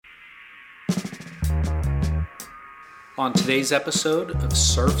on today's episode of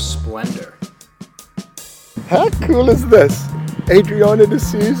Surf Splendor. How cool is this? Adriana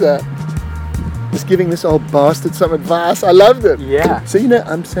D'Souza is giving this old bastard some advice. I loved it. Yeah. So,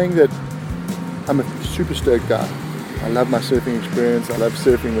 I'm saying that I'm a super stoked guy. I love my surfing experience. I love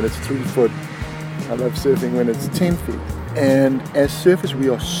surfing when it's 3 foot. I love surfing when it's 10 feet. And as surfers, we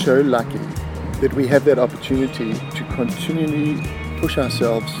are so lucky that we have that opportunity to continually push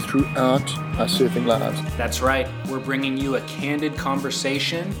ourselves throughout our surfing lives. That's right. We're bringing you a candid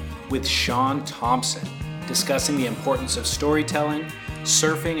conversation with Shaun Tomson, discussing the importance of storytelling,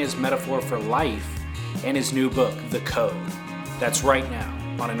 surfing as metaphor for life, and his new book, The Code. That's right now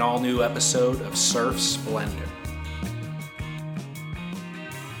on an all-new episode of Surf Splendor.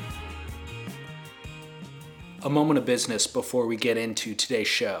 A moment of business before we get into today's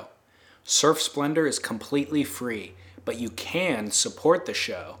show. Surf Splendor is completely free, but you can support the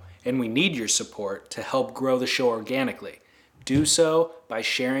show, and we need your support to help grow the show organically. Do so by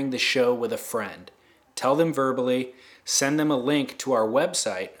sharing the show with a friend. Tell them verbally, send them a link to our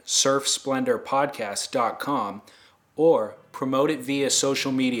website, surfsplendorpodcast.com, or promote it via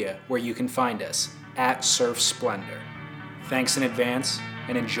social media where you can find us, at Surf Splendor. Thanks in advance,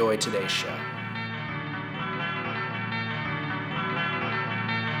 and enjoy today's show.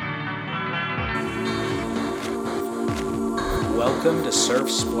 Welcome to Surf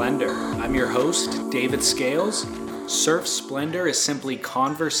Splendor. I'm your host, David Scales. Surf Splendor is simply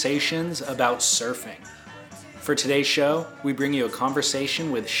conversations about surfing. For today's show, we bring you a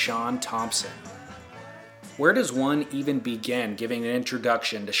conversation with Shaun Tomson. Where does one even begin giving an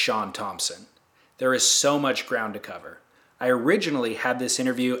introduction to Shaun Tomson? There is so much ground to cover. I originally had this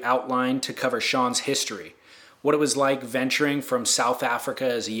interview outlined to cover Shaun's history, what it was like venturing from South Africa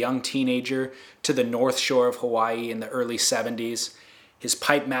as a young teenager to the North Shore of Hawaii in the early 70s, his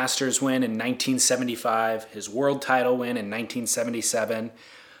Pipe Masters win in 1975, his world title win in 1977,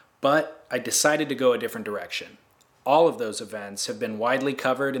 but I decided to go a different direction. All of those events have been widely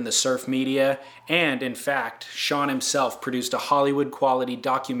covered in the surf media, and in fact, Shaun himself produced a Hollywood-quality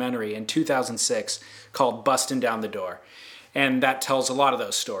documentary in 2006 called Bustin' Down the Door. And that tells a lot of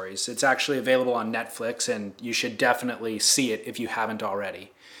those stories. It's actually available on Netflix, and you should definitely see it if you haven't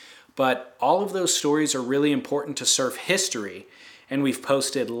already. But all of those stories are really important to surf history, and we've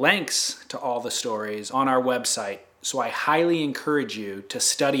posted links to all the stories on our website, so I highly encourage you to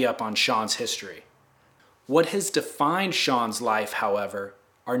study up on Shaun's history. What has defined Shaun's life, however,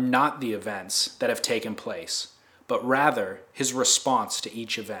 are not the events that have taken place, but rather his response to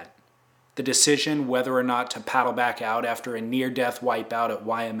each event. The decision whether or not to paddle back out after a near-death wipeout at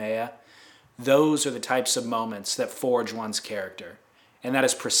Waimea, those are the types of moments that forge one's character. And that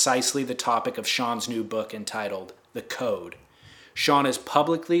is precisely the topic of Shaun's new book entitled The Code. Shaun has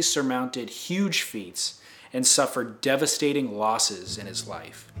publicly surmounted huge feats and suffered devastating losses in his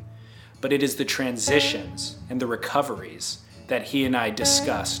life. But it is the transitions and the recoveries that he and I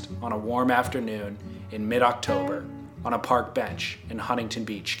discussed on a warm afternoon in mid-October on a park bench in Huntington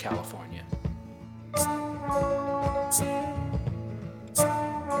Beach, California.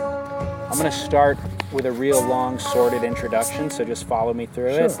 I'm going to start with a real long, sordid introduction, so just follow me through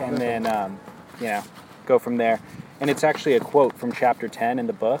it, and then, go from there. And it's actually a quote from chapter 10 in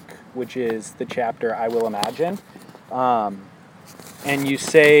the book, which is the chapter I Will Imagine. And you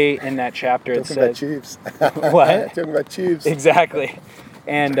say in that chapter, it says... Talking about tubes. What? Talking about tubes. Exactly.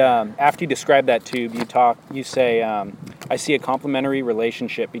 And after you describe that tube, you say, I see a complementary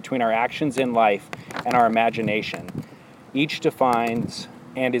relationship between our actions in life and our imagination. Each defines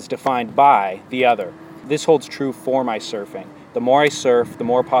and is defined by the other. This holds true for my surfing. The more I surf, the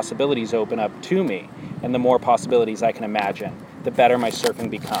more possibilities open up to me, and the more possibilities I can imagine, the better my surfing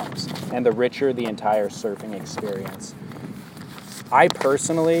becomes, and the richer the entire surfing experience. I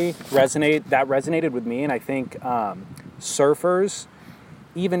personally resonated with me, and I think surfers,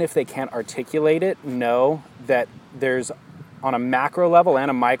 even if they can't articulate it, know that there's, on a macro level and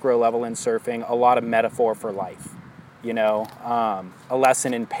a micro level in surfing, a lot of metaphor for life. A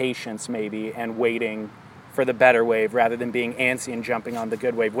lesson in patience maybe, and waiting for the better wave rather than being antsy and jumping on the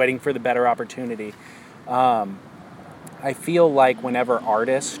good wave, waiting for the better opportunity. I feel like whenever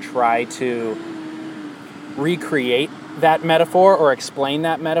artists try to recreate that metaphor or explain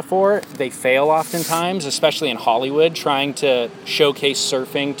that metaphor, they fail oftentimes, especially in Hollywood, trying to showcase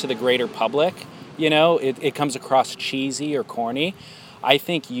surfing to the greater public. It comes across cheesy or corny. I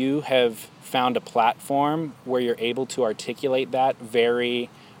think you have found a platform where you're able to articulate that very,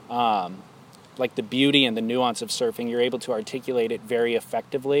 like the beauty and the nuance of surfing, you're able to articulate it very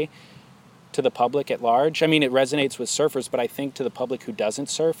effectively to the public at large? I mean, it resonates with surfers, but I think to the public who doesn't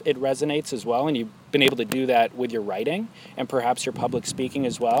surf, it resonates as well. And you've been able to do that with your writing and perhaps your public speaking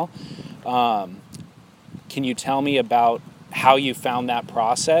as well. Can you tell me about how you found that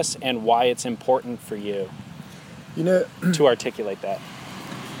process and why it's important for you to articulate that?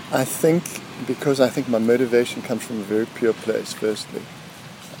 I think my motivation comes from a very pure place, firstly.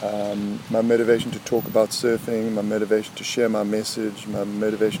 My motivation to talk about surfing, my motivation to share my message, my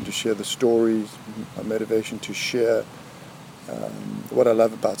motivation to share the stories, my motivation to share what I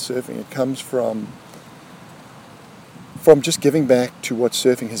love about surfing. It comes from just giving back to what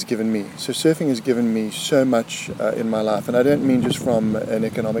surfing has given me. So surfing has given me so much in my life, and I don't mean just from an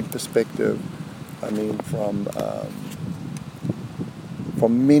economic perspective. I mean from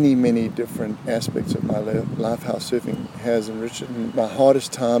many, many different aspects of my life, how surfing has enriched in my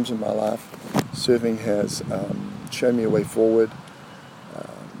hardest times in my life. Surfing has shown me a way forward.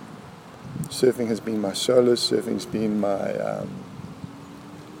 Surfing has been my solace. Surfing's been my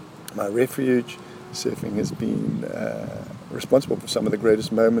refuge. Surfing has been responsible for some of the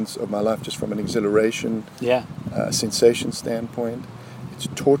greatest moments of my life, just from an exhilaration, sensation standpoint. It's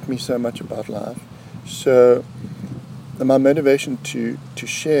taught me so much about life. So my motivation to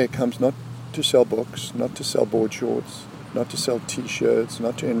share comes not to sell books, not to sell board shorts, not to sell T-shirts,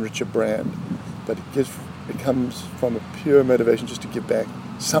 not to enrich a brand, but it comes from a pure motivation just to give back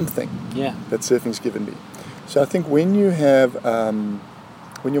something that surfing's given me. So I think when you have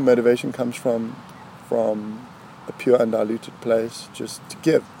when your motivation comes from a pure undiluted place, just to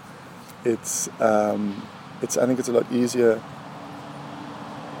give, I think it's a lot easier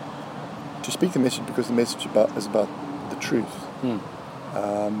to speak the message, because the message is about the truth.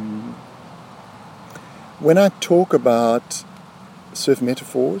 When I talk about surf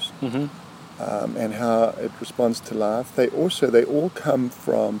metaphors and how it responds to life, they all come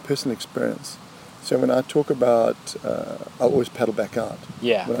from personal experience. So when I talk about, I'll always paddle back out.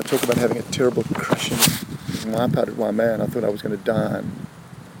 Yeah. When I talk about having a terrible crushing wipeout at Waimea, I thought I was going to die.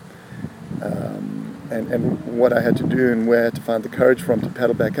 And what I had to do and where I had to find the courage from to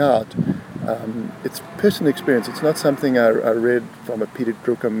paddle back out, it's personal experience. It's not something I read from a Peter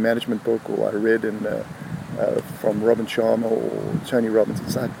Drucker management book, or I read from Robin Sharma or Tony Robbins.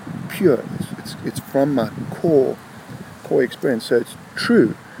 It's like pure. It's from my core experience. So it's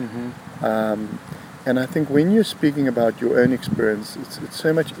true. And I think when you're speaking about your own experience, it's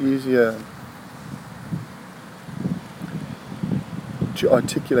so much easier to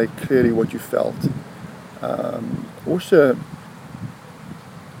articulate clearly what you felt. Also,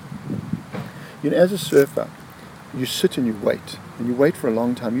 as a surfer, you sit and you wait for a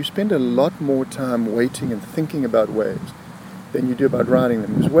long time. You spend a lot more time waiting and thinking about waves than you do about riding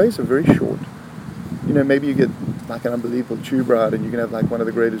them, because waves are very short. Maybe you get like an unbelievable tube ride, and you can have like one of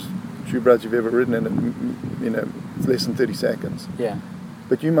the greatest tube rides you've ever ridden, and it's less than 30 seconds. Yeah.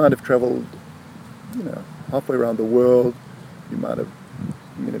 But you might have traveled, halfway around the world. You might have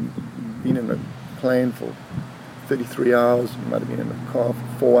been in a plane for 33 hours. You might have been in a car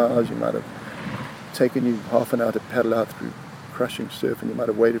for 4 hours. You might have taken you half an hour to paddle out through crushing surf, and you might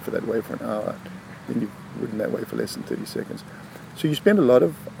have waited for that wave for an hour. Then you've ridden that wave for less than 30 seconds. So I've spent a lot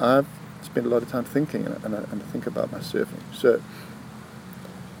of time thinking, and I think about my surfing. So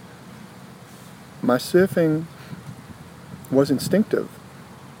my surfing was instinctive,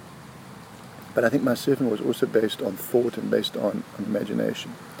 but I think my surfing was also based on thought and based on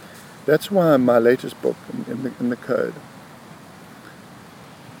imagination. That's why my latest book, in the Code,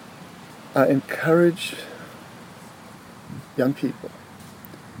 I encourage young people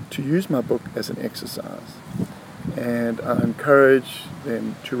to use my book as an exercise, and I encourage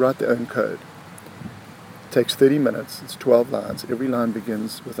them to write their own code. It takes 30 minutes, it's 12 lines, every line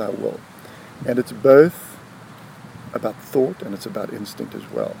begins with I will. And it's both about thought and it's about instinct as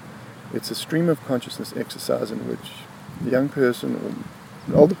well. It's a stream of consciousness exercise in which the young person or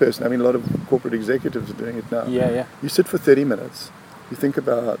an older person, a lot of corporate executives are doing it now. Yeah. You sit for 30 minutes, you think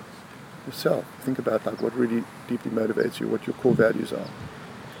about yourself, think about like what really deeply motivates you, what your core values are,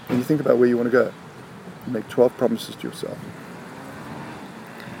 and you think about where you want to go. You make 12 promises to yourself.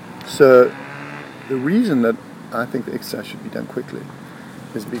 So the reason that I think the exercise should be done quickly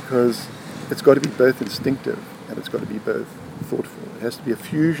is because it's got to be both instinctive and it's got to be both thoughtful. It has to be a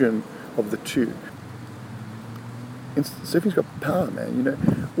fusion of the two. Surfing's got power,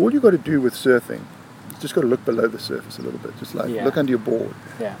 man. All you've got to do with surfing is just got to look below the surface a little bit, just like look under your board.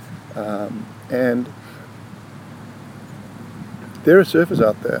 Yeah. And there are surfers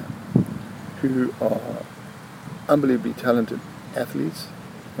out there who are unbelievably talented athletes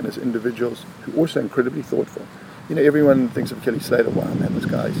and as individuals who are also incredibly thoughtful. everyone thinks of Kelly Slater. Wow, man, this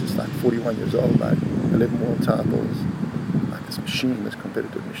guy is just like 41 years old, like 11 world titles, like this machine, this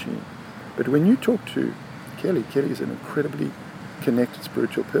competitive machine. But when you talk to Kelly is an incredibly connected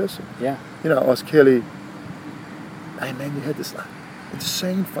spiritual person. Yeah. I asked Kelly, hey man, you had this like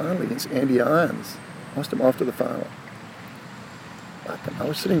insane final against Andy Irons. I asked him after the final. Like, I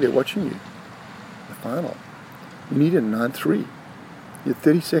was sitting there watching you, the final. You needed a 9-3. You had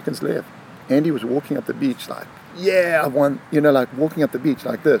 30 seconds left. Andy was walking up the beach like, yeah, I won, like walking up the beach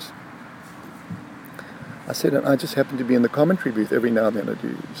like this. I said, and I just happen to be in the commentary booth. Every now and then I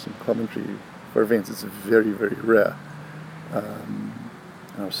do some commentary for events. It's very, very rare. And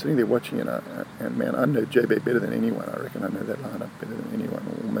I was sitting there watching it, and man, I know J-Bay better than anyone. I reckon I know that lineup better than anyone,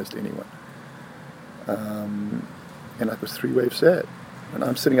 or almost anyone. And I was 3-wave set. And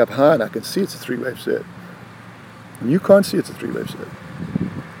I'm sitting up high and I can see it's a 3-wave set. And you can't see it's a 3-wave set.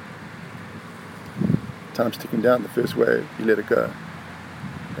 Time's ticking down. The first wave, you let it go.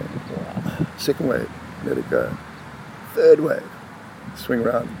 Second wave, let it go. Third wave, swing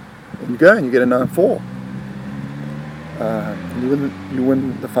around. And you go and you get a 9-4. You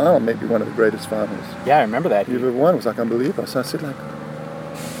win the final, maybe one of the greatest finals. Yeah, I remember that. You've ever won. It was like unbelievable. So I said, like,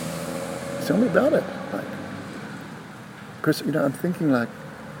 tell me about it. Like, because, I'm thinking like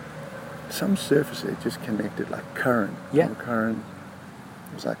some surface there just connected, like current. Yeah. Current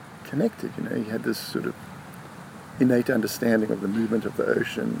was like connected, you had this sort of innate understanding of the movement of the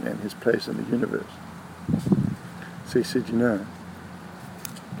ocean and his place in the universe. So he said,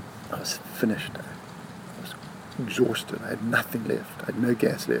 I was finished. I was exhausted. I had nothing left. I had no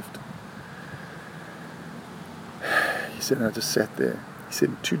gas left. He said, and I just sat there. He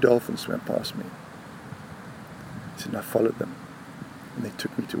said, 2 dolphins swam past me. He said, and I followed them. And they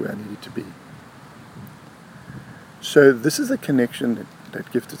took me to where I needed to be. So this is the connection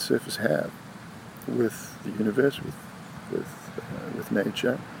that gifted surfers have with the universe, with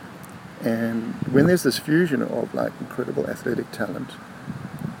nature. And when there's this fusion of like incredible athletic talent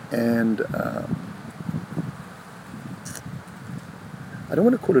and I don't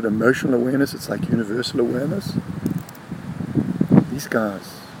want to call it emotional awareness, it's like universal awareness. These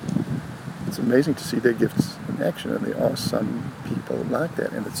guys, it's amazing to see their gifts in action, and there are some people like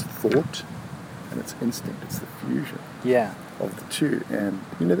that, and it's thought and it's instinct, it's the fusion of the two. And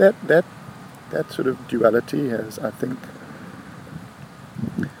that sort of duality has, I think,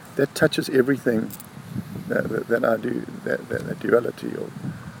 that touches everything that I do, that duality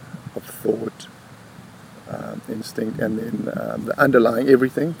of thought, instinct, and then the underlying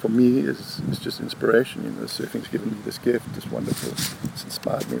everything for me is just inspiration. Surfing's given me this gift, it's wonderful. It's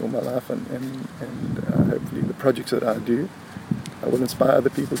inspired me all my life, and hopefully the projects that I do I will inspire other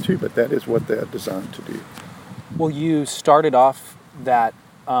people too, but that is what they are designed to do. Well, you started off that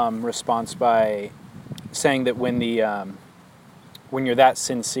response by saying that when you're that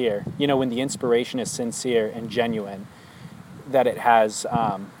sincere, when the inspiration is sincere and genuine, that it has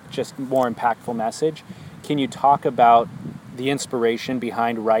just more impactful message. Can you talk about the inspiration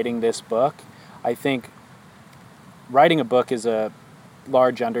behind writing this book? I think writing a book is a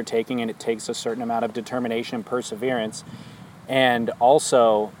large undertaking, and it takes a certain amount of determination and perseverance. And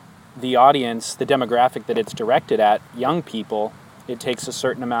also the audience, the demographic that it's directed at, young people, it takes a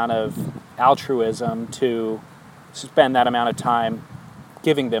certain amount of altruism to spend that amount of time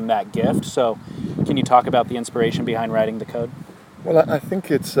giving them that gift. So can you talk about the inspiration behind writing the code? Well, I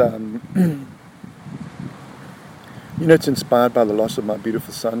think it's, it's inspired by the loss of my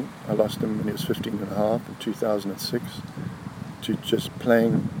beautiful son. I lost him when he was 15 and a half in 2006 to just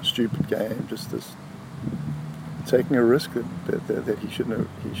playing a stupid game, just this taking a risk that he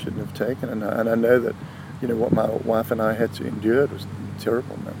shouldn't have taken. And I know that, what my wife and I had to endure, it was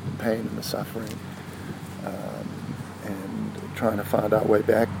terrible, man, the pain and the suffering, and trying to find our way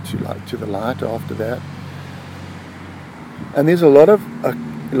back to the light after that. And there's a lot of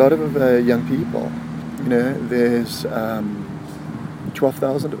young people. There's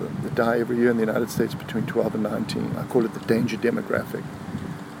 12,000 of them that die every year in the United States between 12 and 19. I call it the danger demographic,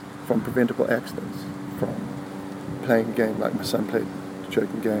 from preventable accidents, from playing a game like my son played, a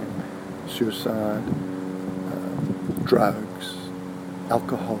choking game, suicide, drugs,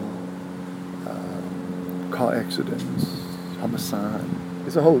 alcohol, car accidents, homicide.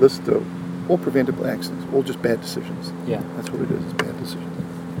 There's a whole list of all preventable accidents, all just bad decisions. Yeah. That's what it is, it's bad decisions.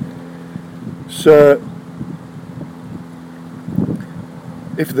 So,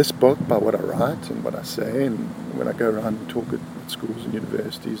 if this book, by what I write and what I say, and when I go around and talk at schools and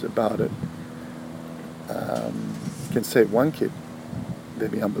universities about it, can save one kid, that'd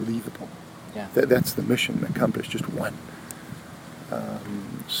be unbelievable. Yeah. That's the mission accomplished, just one.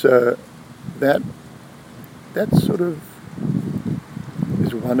 So that that sort of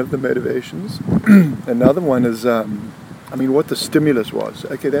is one of the motivations. Another one is, what the stimulus was.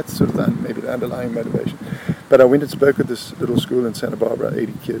 Okay, that's sort of maybe the underlying motivation. But I went and spoke at this little school in Santa Barbara,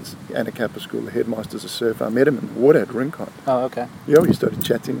 80 kids, Anna Kappa school. The headmaster's a surfer. I met him in the water at Rincon. Oh, okay. Yeah, we started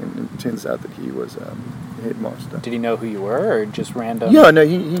chatting, and it turns out that he was the headmaster. Did he know who you were, or just random? Yeah, no,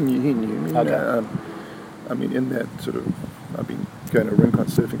 he knew me. Okay. In that sort of, I've been going to Rincon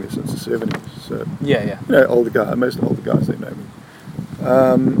surfing there since the 70s. So Yeah. older guy. Most of the older guys, they know me.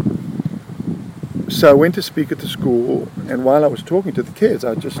 So I went to speak at the school, and while I was talking to the kids,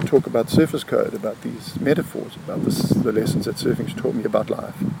 I just talk about surfer's code, about these metaphors, about the lessons that surfing's taught me about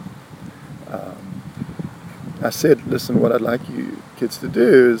life. I said, listen, what I'd like you kids to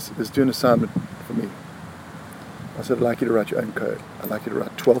do is do an assignment for me. I said, I'd like you to write your own code. I'd like you to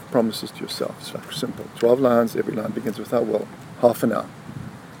write 12 promises to yourself. It's like simple. 12 lines, every line begins with, I will, half an hour.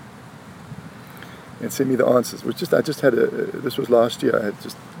 And send me the answers. I just had this was last year, I had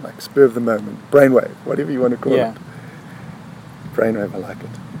just like spur of the moment, brainwave, whatever you want to call it. Brainwave, I like it.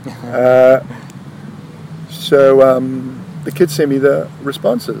 So the kids sent me the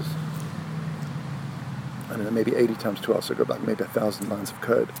responses. I don't know, maybe 80 times 12, so I got like maybe 1,000 lines of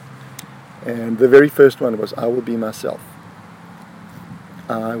code. And the very first one was, I will be myself.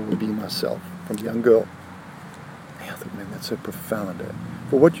 I will be myself, from a young girl. I thought, man, that's so profound.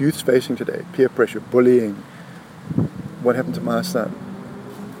 For what youth's facing today, peer pressure, bullying, what happened to my son?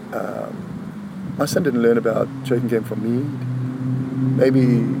 My son didn't learn about choking game from me.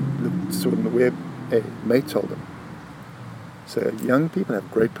 Maybe saw it on the web. A mate told him. So young people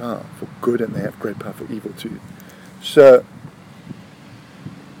have great power for good, and they have great power for evil too. So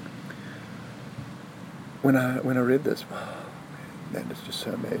when I read this, wow, man, it's just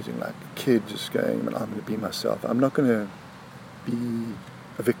so amazing. Like a kid just going, I'm going to be myself. I'm not going to be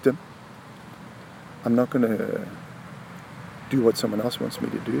a victim. I'm not going to do what someone else wants me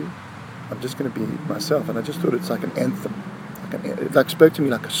to do. I'm just going to be myself. And I just thought it's like an anthem. It spoke to me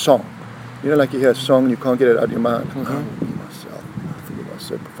like a song. You know, like you hear a song and you can't get it out of your mind. I will be myself. I think it was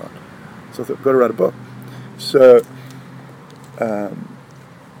so profound. So I thought, I've got to write a book. So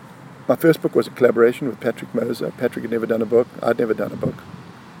my first book was a collaboration with Patrick Moser. Patrick had never done a book. I'd never done a book.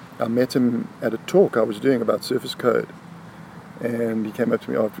 I met him at a talk I was doing about surface code. And he came up to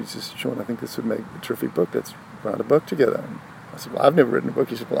me after, he says, Shaun, I think this would make a terrific book. Let's write a book together. And I said, well, I've never written a book.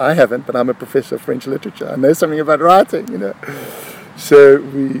 He said, well, I haven't, but I'm a professor of French literature. I know something about writing, you know. So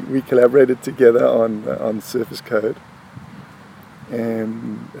we collaborated together on surface code.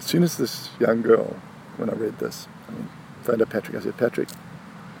 And as soon as this young girl, when I read this, phoned up Patrick, I said, Patrick,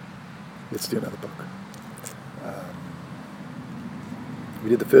 let's do another book. We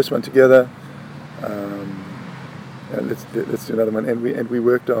did the first one together. Let's do another one, and we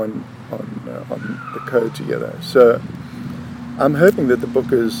worked on the code together. So I'm hoping that the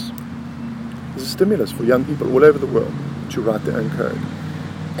book is a stimulus for young people all over the world to write their own code,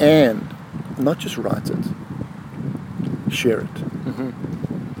 and not just write it, share it.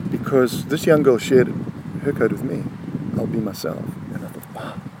 Mm-hmm. Because this young girl shared her code with me. I'll be myself, and I thought,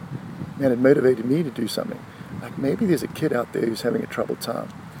 wow, man, it motivated me to do something. Like maybe there's a kid out there who's having a troubled time,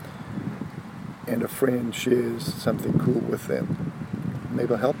 and a friend shares something cool with them.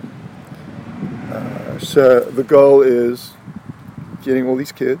 Maybe I'll help them. So the goal is getting all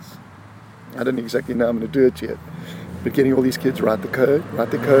these kids, I don't exactly know how I'm going to do it yet, but getting all these kids write the code,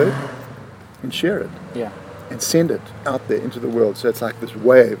 and share it. Yeah. And send it out there into the world. So it's like this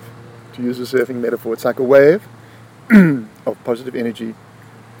wave, to use a surfing metaphor, it's like a wave of positive energy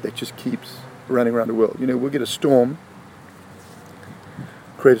that just keeps running around the world. You know, we'll get a storm,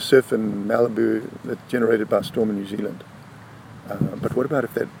 create a surf in Malibu that's generated by a storm in New Zealand. But what about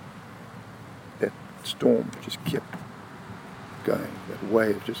if that storm just kept going, that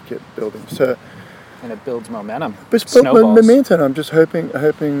wave just kept building? So, and it builds momentum. But snowballs. Momentum. I'm just hoping it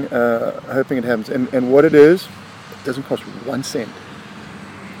happens. And what it is, it doesn't cost 1 cent.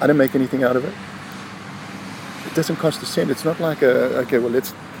 I don't make anything out of it. It doesn't cost a cent. It's not like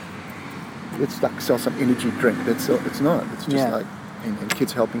let's like sell some energy drink. It's not. It's just like and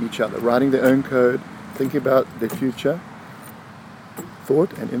kids helping each other, writing their own code, thinking about their future,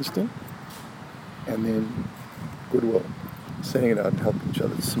 thought and instinct, and then goodwill, sending it out and helping each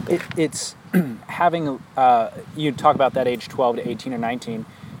other. It's simple. It's having, you talk about that age 12 to 18 or 19,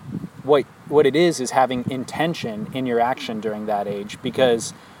 what it is having intention in your action during that age,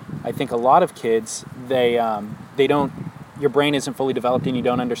 because I think a lot of kids, they don't, your brain isn't fully developed and you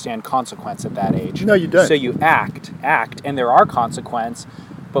don't understand consequence at that age. No, you don't. So you act, and there are consequences,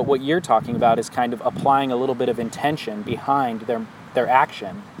 but what you're talking about is kind of applying a little bit of intention behind their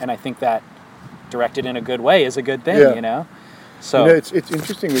action, and I think that directed in a good way is a good thing, Yeah. you know? So it's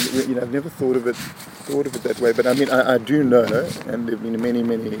interesting. I've never thought of it that way. But I mean, I do know, and there've been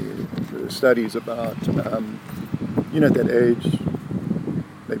many studies about, at that age,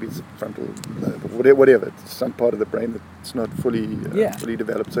 maybe it's frontal lobe, or whatever. It's some part of the brain that's not fully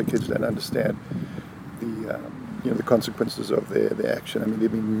developed, so kids don't understand the consequences of their action. I mean,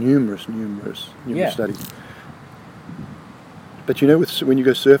 there've been numerous studies. But when you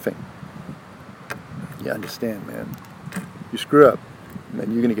go surfing, you understand, man. You screw up,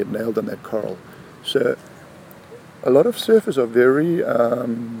 and you're going to get nailed on that coral. So a lot of surfers are very, I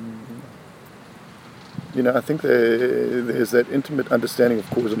think there's that intimate understanding of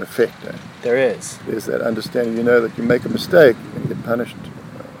cause and effect. There is. There's that understanding, that you make a mistake and you get punished.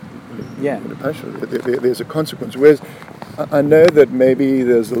 There's a consequence. Whereas I know that maybe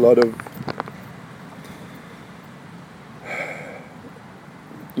there's a lot of,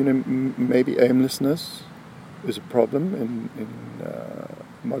 maybe aimlessness is a problem in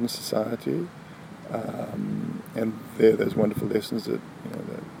modern society, and there's wonderful lessons that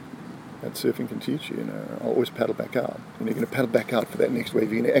that surfing can teach you. I'll always paddle back out. You're going to paddle back out for that next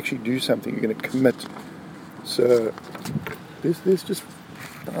wave. You're going to actually do something. You're going to commit. So there's just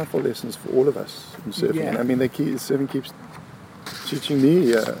powerful lessons for all of us in surfing. Yeah. I mean, surfing keeps teaching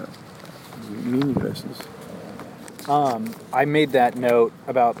me meaning lessons. I made that note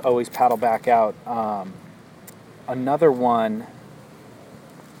about always paddle back out. Another one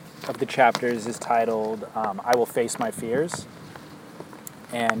of the chapters is titled I Will Face My Fears.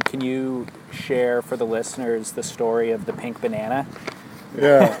 And can you share for the listeners the story of the pink banana?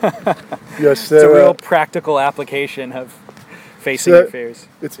 Yeah. Yes. It's a real practical application of facing your fears.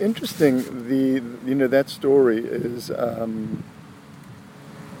 It's interesting. That story is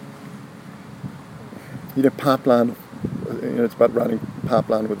pipeline. It's about riding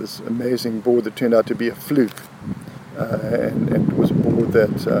pipeline with this amazing board that turned out to be a fluke, and it was a board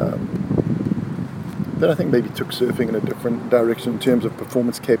that I think maybe took surfing in a different direction in terms of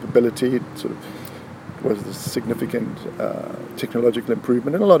performance capability. It sort of was a significant technological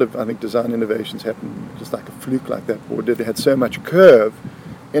improvement, and a lot of, I think, design innovations happened just like a fluke like that board did. It had so much curve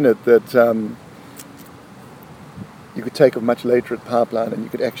in it that you could take off much later at pipeline, and you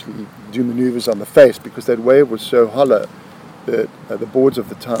could actually do maneuvers on the face because that wave was so hollow that the boards of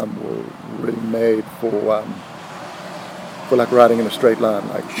the time were really made for like riding in a straight line,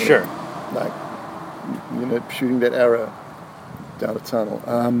 like shooting that arrow down a tunnel.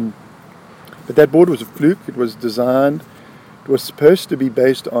 But that board was a fluke. It was designed. It was supposed to be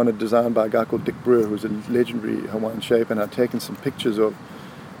based on a design by a guy called Dick Brewer, who was a legendary Hawaiian shaper, and I'd taken some pictures of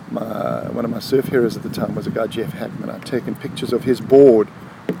one of my surf heroes at the time was a guy, Jeff Hackman. I'd taken pictures of his board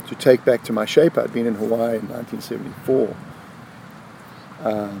to take back to my shaper. I'd been in Hawaii in 1974.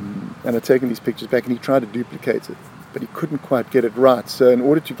 And I'd taken these pictures back, and he tried to duplicate it, but he couldn't quite get it right. So in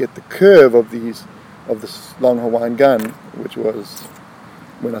order to get the curve of this long Hawaiian gun, which was,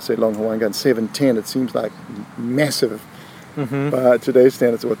 when I say long Hawaiian gun, 710, it seems like massive by today's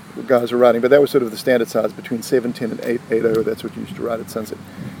standards, what guys are riding. But that was sort of the standard size, between 710 and 880. That's what you used to ride at Sunset.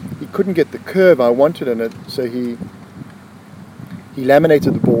 He couldn't get the curve I wanted in it, so he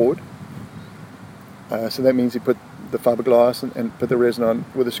laminated the board. So that means he put the fiberglass and put the resin on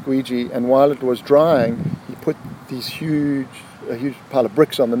with a squeegee, and while it was drying, he put a huge pile of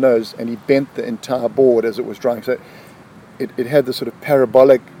bricks on the nose, and he bent the entire board as it was drying. So it had this sort of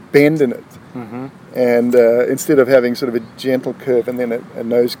parabolic bend in it, and instead of having sort of a gentle curve and then a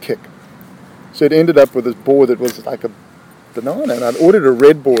nose kick. So it ended up with this board that was like a banana, and I'd ordered a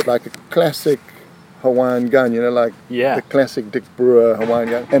red board, like a classic Hawaiian gun, the classic Dick Brewer Hawaiian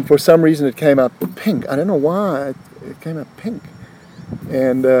gun. And for some reason it came out pink. I don't know why it came out pink.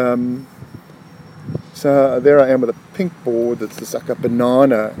 And so there I am with a pink board that's just like a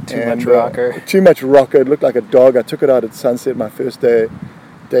banana. Too much rocker. Too much rocker. It looked like a dog. I took it out at Sunset my first day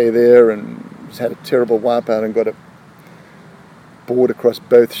there, and just had a terrible wipeout and got a board across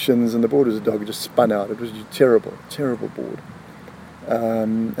both shins, and the board was a dog. It just spun out. It was a terrible board.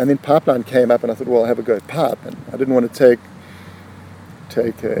 And then Pipeline came up, and I thought, well, I'll have a go at Pipe. And I didn't want to take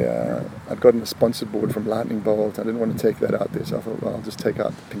I'd gotten a sponsored board from Lightning Bolt. I didn't want to take that out there, so I thought, well, I'll just take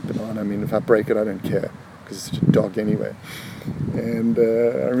out the pink banana. I mean, if I break it, I don't care, because it's such a dog anyway. And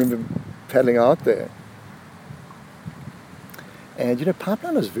I remember paddling out there. And,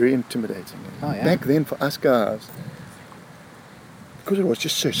 Pipeline was very intimidating. Oh, yeah. Back then, for us guys, because it was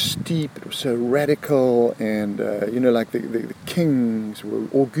just so steep, it was so radical, and like the kings were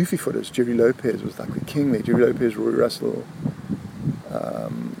all goofy footers. Jerry Lopez was like the king there. Jerry Lopez, Roy Russell,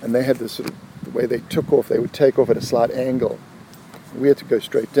 and they had this sort of, the way they took off, they would take off at a slight angle. We had to go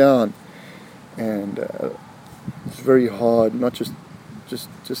straight down, and it's very hard, not just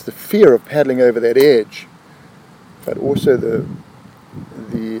the fear of paddling over that edge, but also the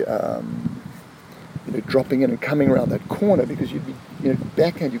dropping in and coming around that corner, because you'd be,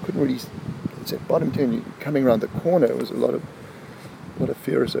 backhand, you couldn't really, it's at bottom turn, you coming around the corner, it was a lot of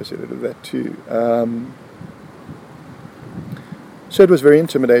fear associated with that too. So it was very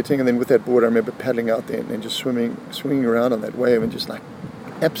intimidating, and then with that board I remember paddling out there and just swinging around on that wave and just like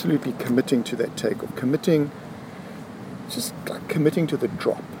absolutely committing to that takeoff, committing to the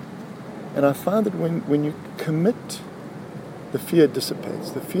drop. And I found that when you commit, the fear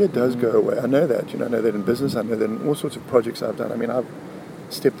dissipates. The fear does go away. I know that. I know that in business. I know that in all sorts of projects I've done. I mean, I've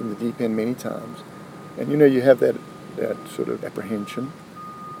stepped in the deep end many times. And you have that sort of apprehension.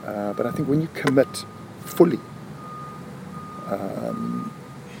 But I think when you commit fully,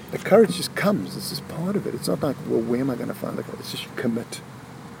 the courage just comes. It's just part of it. It's not like, well, where am I going to find the courage? It's just you commit.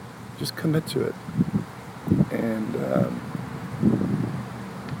 Just commit to it. And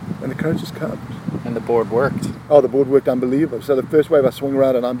the courage just comes. And the board worked. Oh, the board worked unbelievable. So the first wave I swung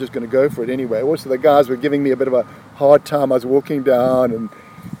around and I'm just going to go for it anyway. Also, the guys were giving me a bit of a hard time. I was walking down and,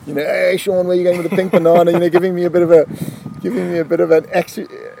 hey, Shaun, where are you going with the pink banana? Giving me a bit of an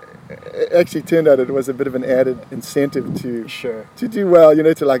actually turned out it was a bit of an added incentive to do well,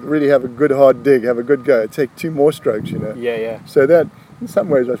 to like really have a good hard dig, have a good go, take 2 more strokes, Yeah. So that, in some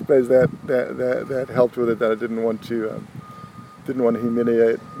ways, I suppose that helped with it, that I didn't want to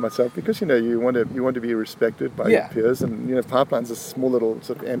humiliate myself, because you want to be respected by your peers, and Pipeline's a small little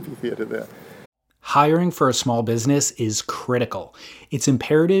sort of amphitheater there. Hiring for a small business is critical. It's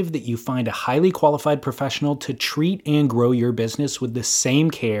imperative that you find a highly qualified professional to treat and grow your business with the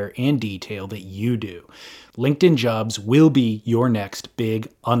same care and detail that you do. LinkedIn Jobs will be your next big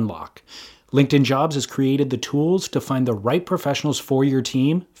unlock. LinkedIn Jobs has created the tools to find the right professionals for your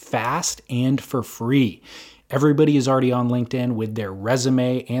team fast and for free. Everybody is already on LinkedIn with their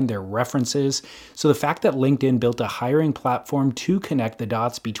resume and their references. So the fact that LinkedIn built a hiring platform to connect the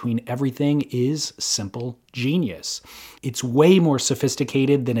dots between everything is simple genius. It's way more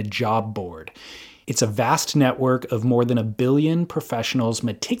sophisticated than a job board. It's a vast network of more than 1 billion professionals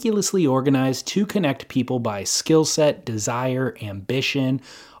meticulously organized to connect people by skill set, desire, ambition,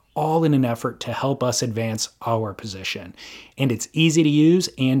 all in an effort to help us advance our position. And it's easy to use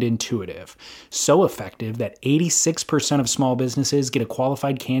and intuitive. So effective that 86% of small businesses get a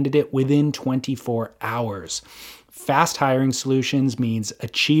qualified candidate within 24 hours. Fast hiring solutions means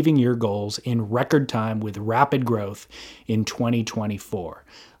achieving your goals in record time with rapid growth in 2024.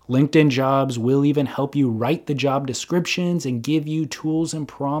 LinkedIn Jobs will even help you write the job descriptions and give you tools and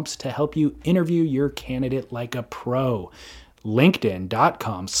prompts to help you interview your candidate like a pro.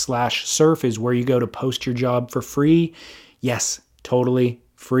 LinkedIn.com/surf is where you go to post your job for free. Yes, totally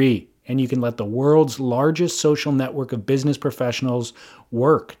free. And you can let the world's largest social network of business professionals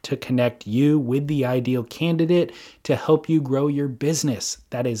work to connect you with the ideal candidate to help you grow your business.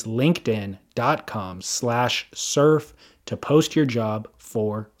 That is LinkedIn.com/surf to post your job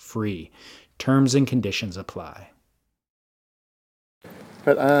for free. Terms and conditions apply.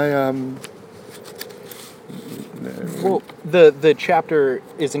 But Well, the chapter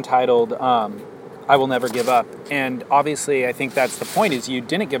is entitled I Will Never Give Up. And obviously, I think that's the point, is you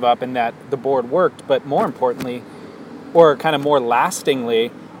didn't give up and that the board worked. But more importantly, or kind of more lastingly,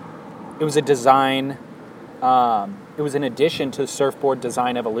 it was a design, it was an addition to surfboard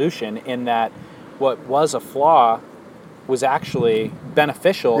design evolution, in that what was a flaw was actually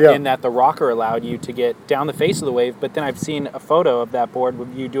beneficial in that the rocker allowed you to get down the face of the wave. But then I've seen a photo of that board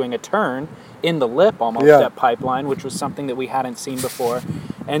with you doing a turn in the lip almost at Pipeline, which was something that we hadn't seen before.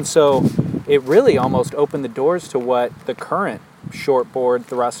 And so it really almost opened the doors to what the current shortboard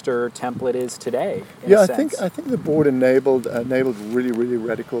thruster template is today. I think the board enabled really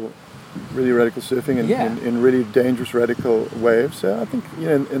radical surfing in really dangerous radical waves. So I think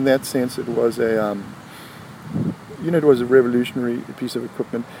in that sense it was a it was a revolutionary piece of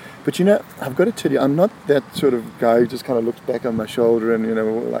equipment. But I've got to tell you, I'm not that sort of guy who just kind of looks back on my shoulder and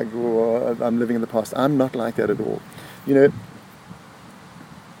like, oh, I'm living in the past. I'm not like that at all. I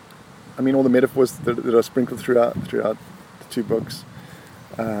mean, all the metaphors that are sprinkled throughout the 2 books.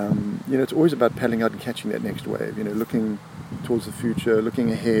 It's always about paddling out and catching that next wave. Looking towards the future,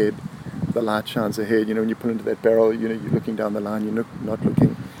 looking ahead. The light shines ahead. When you pull into that barrel, you're looking down the line. You're not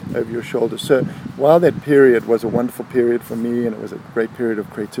looking over your shoulder. So while that period was a wonderful period for me, and it was a great period of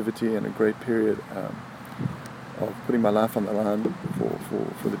creativity and a great period of putting my life on the line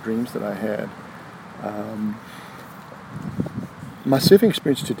for the dreams that I had, My surfing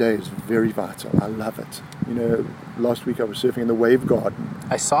experience today is very vital. I love it. Last week I was surfing in the wave garden.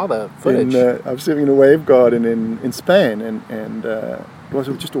 I saw the footage. I was surfing in the wave garden in Spain, and it was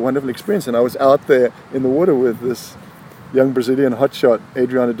just a wonderful experience. And I was out there in the water with this young Brazilian hotshot,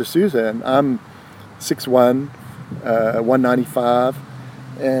 Adriana de Souza, and I'm 6'1", 195,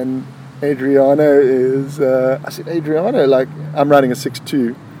 and Adriana is, I said, Adriana, like, I'm riding a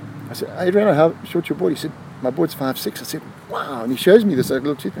 6'2". I said, Adriana, how short's your board? He said, my board's 5'6". I said, wow. And he shows me this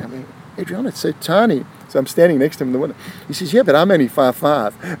little tooth. I mean, Adriana, it's so tiny. So I'm standing next to him in the window. He says, yeah, but I'm only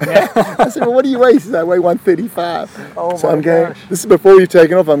 5'5". Yeah. I said, well, what do you weigh? He says, I weigh 135. Oh, so my I'm going, gosh. this is before you've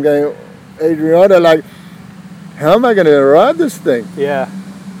taken off. I'm going, Adriana, like, how am I going to ride this thing? Yeah.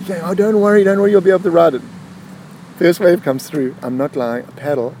 He's going, oh, don't worry, you'll be able to ride it. First wave comes through. I'm not lying. I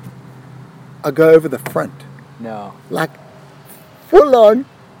paddle. I go over the front. No. Like, full on.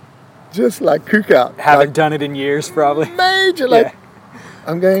 Just like kook out. Haven't done it in years, probably. Major, like,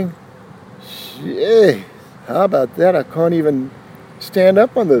 I'm going, shit, how about that? I can't even stand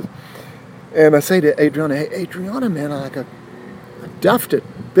up on this. And I say to Adriana, hey, Adriana, man, I duffed it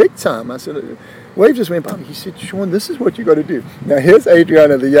big time. I said, wave just went by me. He said, Shaun, this is what you got to do. Now, here's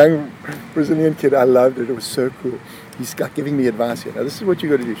Adriana, the young Brazilian kid. I loved it. It was so cool. He's got giving me advice here. Now, this is what you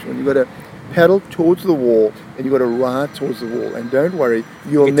got to do, Shaun. You got to paddle towards the wall, and you got to ride towards the wall. And don't worry,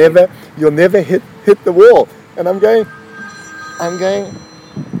 you'll never hit the wall. And I'm going,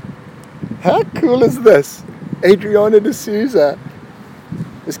 how cool is this? Adriana de Souza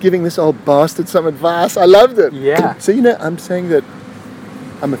is giving this old bastard some advice. I loved it. Yeah. So, I'm saying that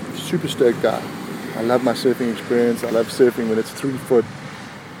I'm a super stoked guy. I love my surfing experience. I love surfing when it's 3 foot.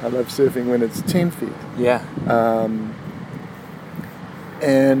 I love surfing when it's 10 feet. Yeah.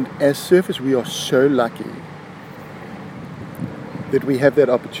 And as surfers, we are so lucky that we have that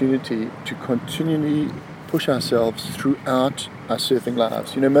opportunity to continually push ourselves throughout our surfing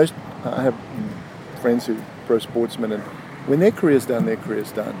lives. I have friends who are pro sportsmen, and when their career's done, their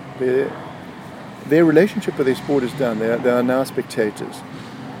career's done. Their relationship with their sport is done. They are now spectators.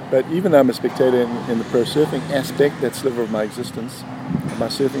 But even though I'm a spectator in the pro surfing aspect, that sliver of my existence, of my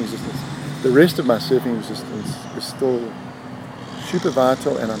surfing existence, the rest of my surfing existence is still super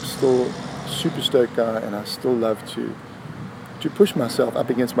vital, and I'm still a super stoked guy, and I still love to push myself up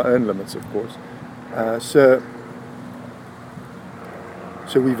against my own limits, of course. So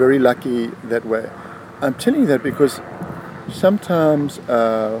we're very lucky that way. I'm telling you that because sometimes,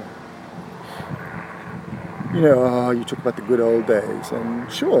 you talk about the good old days, and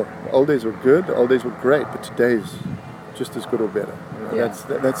sure, the old days were good, the old days were great, but today's just as good or better.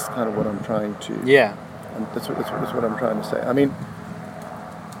 That's kind of what I'm trying to. Yeah. And that's what I'm trying to say. I mean,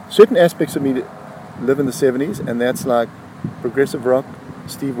 certain aspects of me live in the 70s, and that's like progressive rock,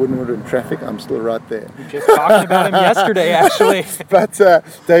 Steve Winwood, and Traffic. I'm still right there. You just talked about him yesterday, actually. But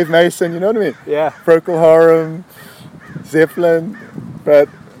Dave Mason, you know what I mean? Yeah. Procol Harum, Zeppelin, but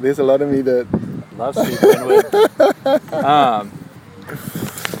there's a lot of me that love Steve Winwood.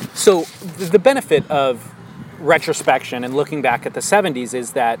 So the benefit of retrospection and looking back at the 70s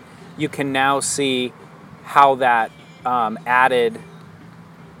is that you can now see how that added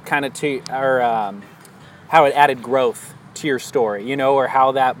kind of to, or how it added growth to your story, or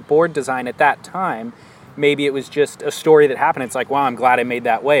how that board design at that time, maybe it was just a story that happened. It's like, wow, I'm glad I made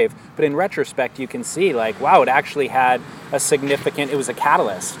that wave. But in retrospect, you can see like, wow, it actually had it was a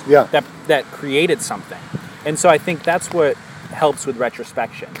catalyst that created something. And so I think that's what helps with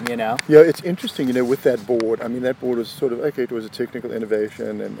retrospection, Yeah, it's interesting, with that board. I mean, that board was sort of, okay, it was a technical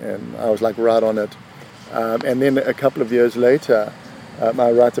innovation, and I was like right on it. And then a couple of years later,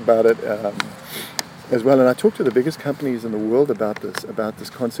 I write about it as well. And I talk to the biggest companies in the world about this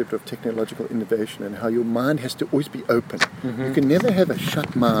concept of technological innovation and how your mind has to always be open. Mm-hmm. You can never have a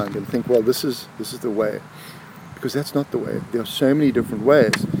shut mind and think, well, this is the way. Because that's not the way. There are so many different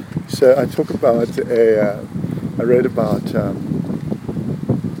ways. So I talk about I wrote about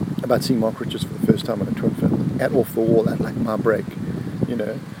seeing Mark Richards for the first time on a twin fin at Off the Wall at like my break,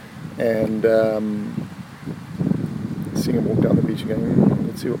 and seeing him walk down the beach and going,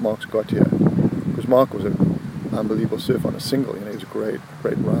 let's see what Mark's got here. Because Mark was an unbelievable surfer on a single, he was a great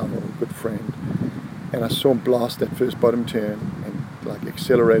rival, a good friend. And I saw him blast that first bottom turn and like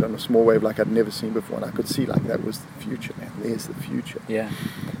accelerate on a small wave like I'd never seen before, and I could see like that was the future, man. There's the future. Yeah.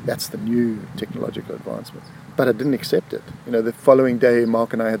 That's the new technological advancement. But I didn't accept it. The following day,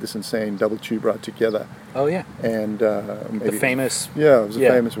 Mark and I had this insane double tube ride together. Oh yeah. And the famous. It was a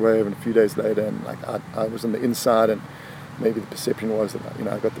famous wave. And a few days later, and like I was on the inside, and maybe the perception was that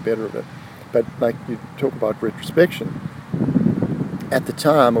I got the better of it. But like you talk about retrospection, at the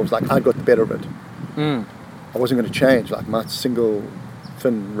time I was like I got the better of it. I wasn't going to change, like my single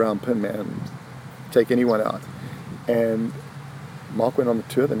fin round pin, man, take anyone out. And Mark went on the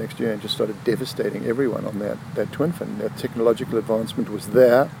tour the next year and just started devastating everyone on that twin fin. That technological advancement was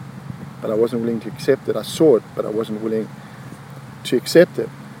there, but I wasn't willing to accept it. I saw it, but I wasn't willing to accept it.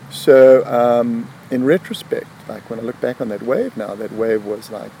 So in retrospect, like when I look back on that wave now, that wave was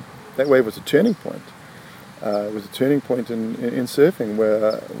a turning point. It was a turning point in surfing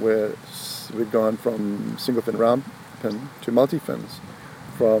where we'd gone from single fin round pin to multi fins,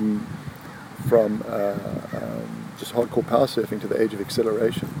 from just hardcore power surfing to the age of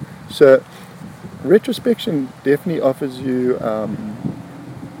acceleration. So retrospection definitely offers you,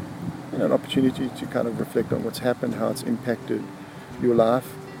 an opportunity to kind of reflect on what's happened, how it's impacted your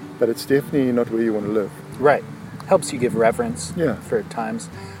life, but it's definitely not where you want to live. Right. Helps you give reverence Yeah. for times.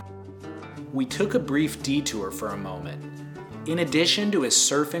 We took a brief detour for a moment. In addition to his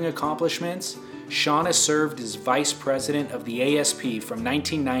surfing accomplishments, Shaun has served as vice president of the ASP from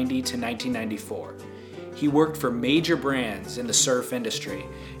 1990 to 1994. He worked for major brands in the surf industry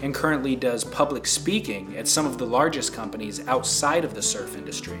and currently does public speaking at some of the largest companies outside of the surf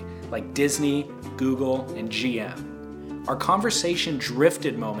industry, like Disney, Google, and GM. Our conversation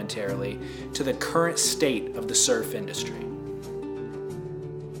drifted momentarily to the current state of the surf industry.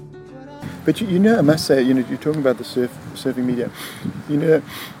 But I must say, you're talking about the surfing media.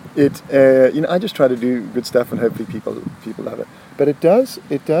 I just try to do good stuff, and hopefully people love it. But it does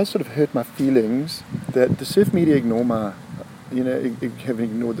sort of hurt my feelings that the surf media have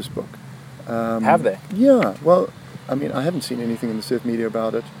ignored this book. Have they? Yeah. Well, I mean, I haven't seen anything in the surf media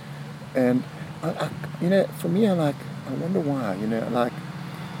about it, and for me, I wonder why.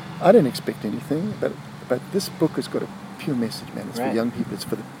 I don't expect anything, but this book has got a pure message, man. It's right. for young people. It's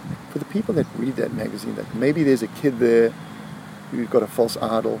for the people that read that magazine. That maybe there's a kid there who's got a false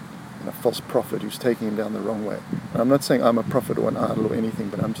idol and a false prophet who's taking him down the wrong way. And I'm not saying I'm a prophet or an idol or anything,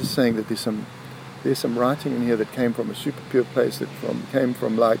 but I'm just saying that there's some writing in here that came from a super pure place, came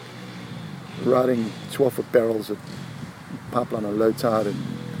from like riding 12-foot barrels at pipeline on low tide, and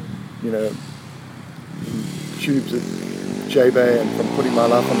tubes at J-Bay, and from putting my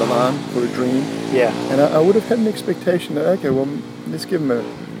life on the line for a dream. Yeah. And I would have had an expectation that, okay, well, let's give him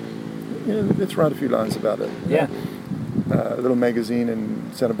let's write a few lines about it. Yeah. A little magazine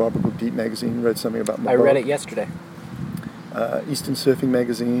in Santa Barbara called Deep Magazine read something about my I book. read it yesterday. Eastern Surfing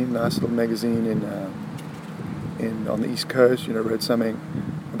Magazine, nice little magazine on the East Coast, read something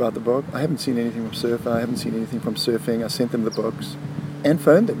about the book. I haven't seen anything from Surfer. I haven't seen anything from surfing. I sent them the books and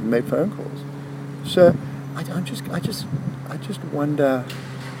phoned them, made phone calls. So I just wonder,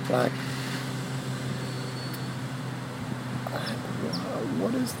 like,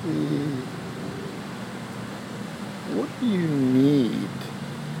 what do you need?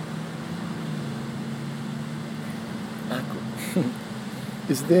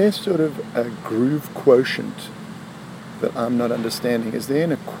 Is there sort of a groove quotient that I'm not understanding? Is there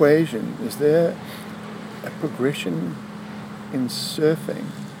an equation? Is there a progression in surfing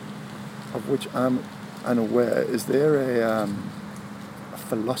of which I'm unaware? Is there a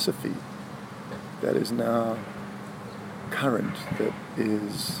philosophy that is now current, that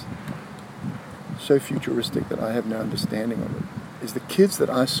is so futuristic that I have no understanding of it? Is the kids that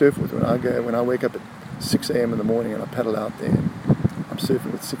I surf with when I wake up at 6 a.m. in the morning and I paddle out there, and I'm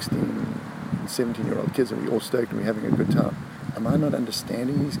surfing with 16 and 17-year-old kids, and we're all stoked and we're having a good time, am I not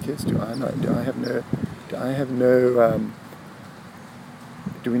understanding these kids? Do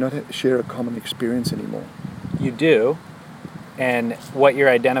we not share a common experience anymore? You do, and what you're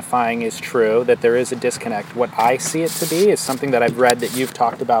identifying is true, that there is a disconnect. What I see it to be is something that I've read that you've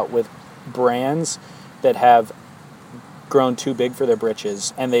talked about with brands that have grown too big for their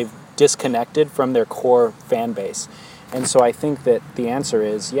britches, and they've disconnected from their core fan base. And so I think that the answer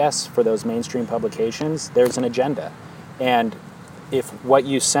is yes, for those mainstream publications, there's an agenda. And if what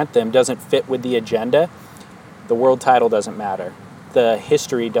you sent them doesn't fit with the agenda, the world title doesn't matter. The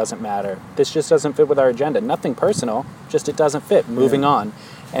history doesn't matter. This just doesn't fit with our agenda. Nothing personal, just it doesn't fit. Moving on.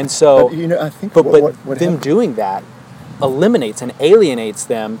 And so, I think but what them doing that eliminates and alienates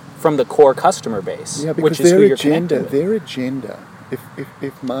them from the core customer base, because which is who you're connected with. Their agenda,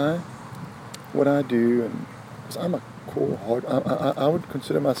 what I do, and because I'm a core I would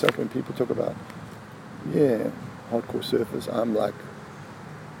consider myself, when people talk about hardcore surfers, I'm like,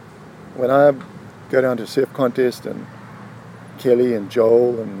 when I go down to a surf contest and Kelly and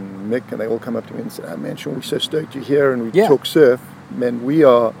Joel and Mick and they all come up to me and say, "Oh man, Shaun, we're so stoked you're here," and we talk surf. Man, we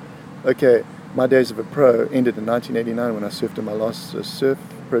are okay. My days of a pro ended in 1989 when I surfed in my last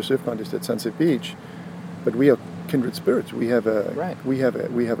pro surf contest at Sunset Beach. But we are kindred spirits. We have a Right. we have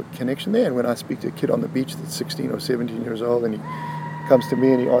a connection there. And when I speak to a kid on the beach that's 16 or 17 years old, and he comes to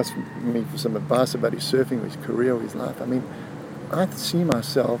me and he asks me for some advice about his surfing, or his career, or his life, I mean, I see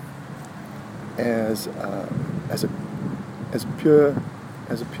myself as a pure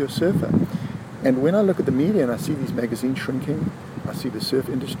surfer. And when I look at the media and I see these magazines shrinking, I see the surf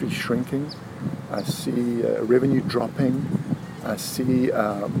industry shrinking, I see revenue dropping, I see,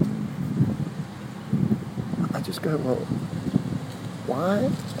 I just go, well,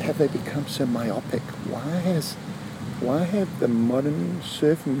 why have they become so myopic? Why have the modern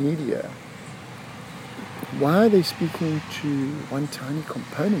surf media, why are they speaking to one tiny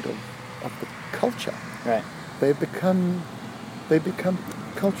component of the culture? Right. They become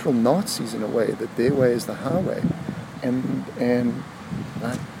cultural Nazis in a way, that their way is the highway, and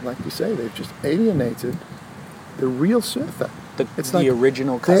like you say, they've just alienated the real surfer. The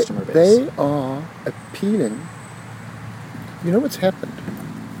original customer base. They are appealing. You know what's happened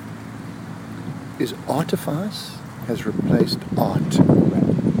is artifice has replaced art.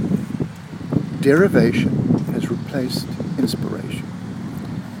 Derivation has replaced inspiration.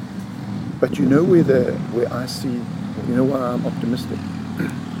 But you know where I see, you know why I'm optimistic?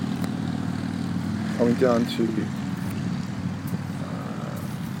 I went down to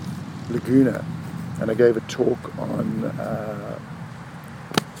Laguna and I gave a talk on,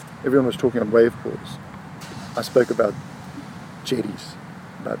 everyone was talking on wave pools. I spoke about jetties,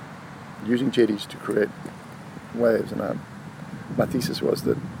 about using jetties to create waves, and my thesis was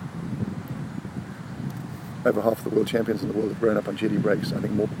that over half the world champions in the world have grown up on jetty breaks. I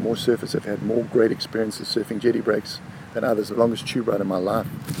think more surfers have had more great experiences surfing jetty breaks than others. The longest tube ride in my life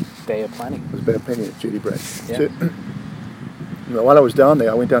Bay of Plenty. was Bay of Plenty at jetty breaks. Yeah. So, while I was down there,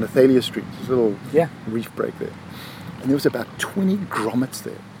 I went down to Thalia Street, this little Yeah. reef break there, and there was about 20 grommets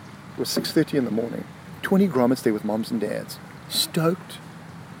there. It was 6:30 in the morning. 20 grommets there with moms and dads, stoked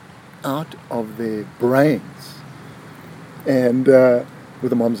out of their brains, and with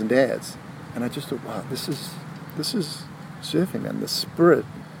the moms and dads. And I just thought, wow, this is surfing, man. The spirit,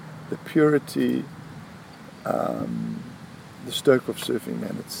 the purity, the stoke of surfing,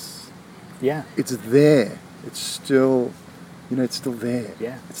 man. It's there. It's still, it's still there.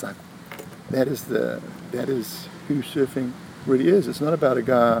 Yeah. It's like that is who surfing really is. It's not about a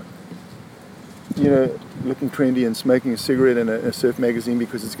guy, looking trendy and smoking a cigarette in a surf magazine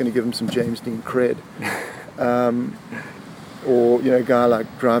because it's going to give him some James Dean cred. Or a guy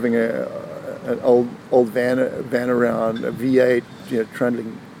like driving an old van around, a V8,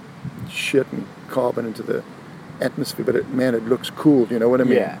 trundling shit and carbon into the atmosphere, but it looks cool. You know what I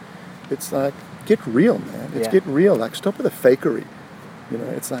mean? Yeah. It's like, get real, man. Get real. Like, stop with the fakery.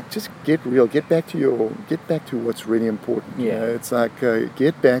 It's like, just get real. Get back to what's really important. Yeah. It's like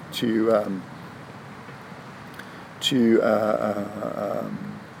get back to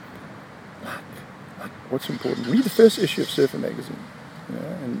what's important. Read the first issue of Surfer magazine,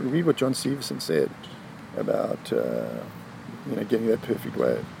 and read what John Stevenson said about getting that perfect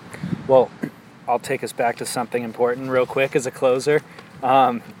wave. Well, I'll take us back to something important real quick as a closer.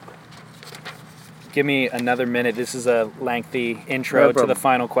 Give me another minute. This is a lengthy intro to the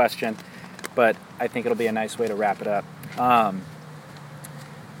final question, but I think it'll be a nice way to wrap it up.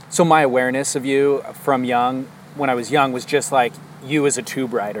 So my awareness of you from when I was young, was just like you as a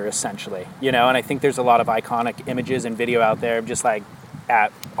tube rider, essentially, and I think there's a lot of iconic images and video out there of just like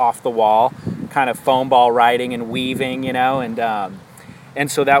off the wall, kind of foam ball riding and weaving,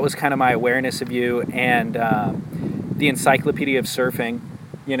 and so that was kind of my awareness of you. And the Encyclopedia of Surfing,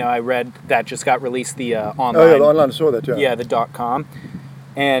 I read that just got released, the online. Oh yeah, the online, I saw that, yeah. Yeah, the .com.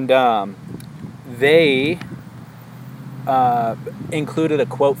 And they included a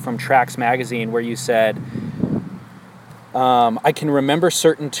quote from Trax magazine where you said, I can remember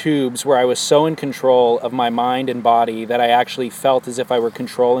certain tubes where I was so in control of my mind and body that I actually felt as if I were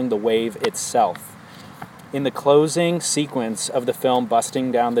controlling the wave itself. In the closing sequence of the film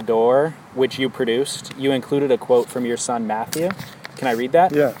Busting Down the Door, which you produced, you included a quote from your son Matthew. Can I read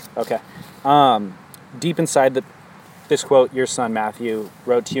that? Yeah. Okay. Deep inside this quote, your son Matthew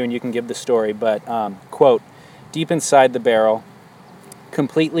wrote to you, and you can give the story, but, quote, deep inside the barrel,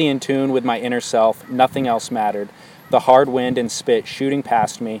 completely in tune with my inner self, nothing else mattered. The hard wind and spit shooting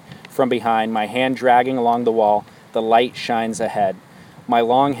past me from behind, my hand dragging along the wall, the light shines ahead. My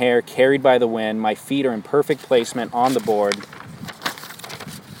long hair carried by the wind, my feet are in perfect placement on the board.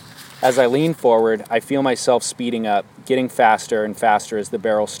 As I lean forward, I feel myself speeding up, getting faster and faster as the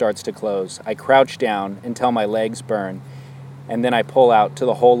barrel starts to close. I crouch down until my legs burn, and then I pull out to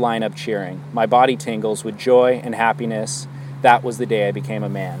the whole lineup cheering. My body tingles with joy and happiness. That was the day I became a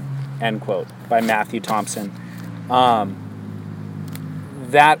man. End quote. By Matthew Tomson.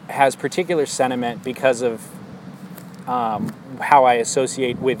 That has particular sentiment because of how I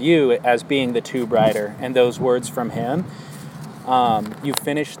associate with you as being the tube rider and those words from him. You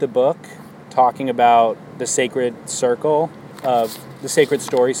finished the book talking about the sacred circle of the sacred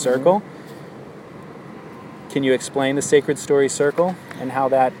story circle. Mm-hmm. Can you explain the sacred story circle and how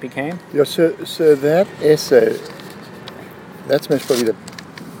that became? Yeah, so that essay, that's most probably the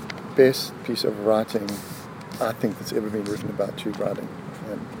best piece of writing I think that's ever been written about tube riding,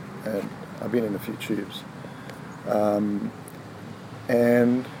 and I've been in a few tubes,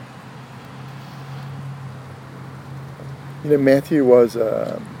 and Matthew was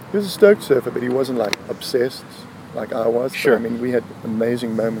he was a stoked surfer, but he wasn't like obsessed like I was. Sure. But, I mean, we had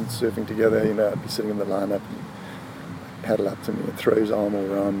amazing moments surfing together. I'd be sitting in the lineup and he'd paddle up to me and throw his arm all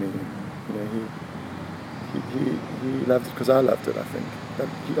around me. He loved it because I loved it, I think. But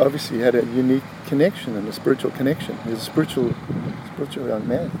he obviously had a unique connection and a spiritual connection. He was a spiritual young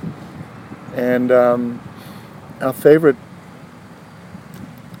man. And our favorite,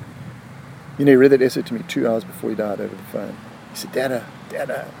 he read that essay to me 2 hours before he died over the phone. He said, Dada,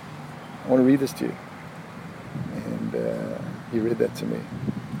 I want to read this to you. And he read that to me.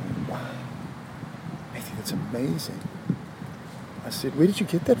 Wow, Matthew, that's amazing. I said, where did you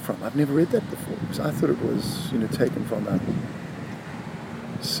get that from? I've never read that before. Because I thought it was, taken from a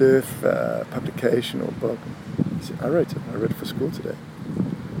surf publication or book. He said, I wrote it for school today.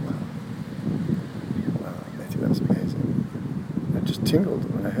 Wow, Matthew, that was amazing. I just tingled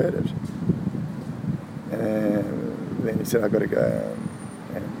when I heard it. And then he said, I've got to go.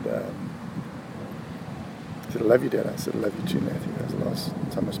 And he said, I love you, Dad. I said, I love you too, Matthew. That was the last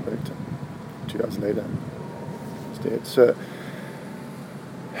time I spoke to him. 2 hours later, he's dead. So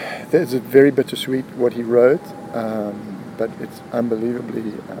that's very bittersweet what he wrote, but it's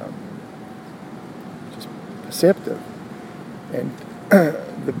unbelievably just perceptive. And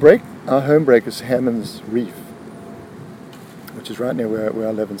our home break is Hammond's Reef, which is right near where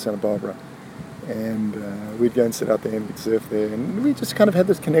I live in Santa Barbara. And we'd go and sit out there and we'd surf there, and we just kind of had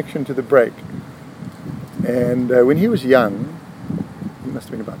this connection to the break. And when he was young, he must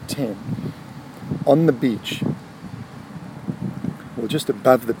have been about 10, on the beach, or just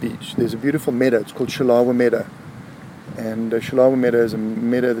above the beach, there's a beautiful meadow. It's called Shalawa Meadow. And Shalawa Meadow is a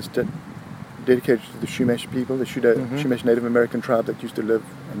meadow that's dedicated to the Chumash people, the Chumash Native American tribe that used to live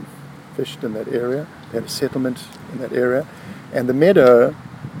and fished in that area. They had a settlement in that area. And the meadow,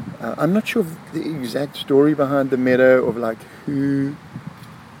 I'm not sure of the exact story behind the meadow, of like who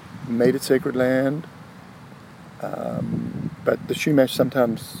made it sacred land, but the Chumash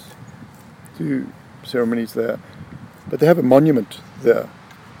sometimes do ceremonies there. But they have a monument there,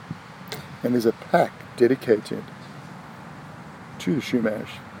 and there's a plaque dedicated to the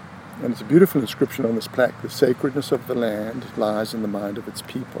Chumash, and it's a beautiful inscription on this plaque: the sacredness of the land lies in the mind of its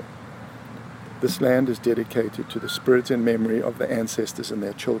people. This land is dedicated to the spirit and memory of the ancestors and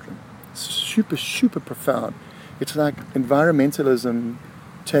their children. It's super, super profound. It's like environmentalism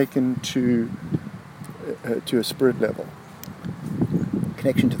taken to a spirit level.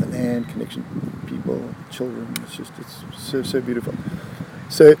 Connection to the land, connection to people, children. It's so beautiful.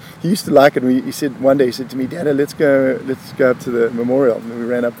 So he used to like it. He said one day, he said to me, Dada, let's go up to the memorial. And we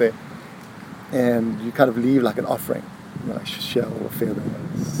ran up there, and you kind of leave like an offering, like shell or feather.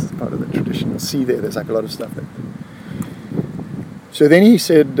 It's part of the tradition. You'll see there's like a lot of stuff there. So then he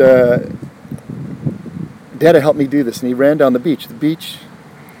said, Dada, help me do this. And he ran down the beach. The beach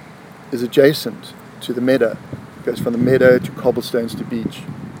is adjacent to the meadow. It goes from the meadow to cobblestones to beach,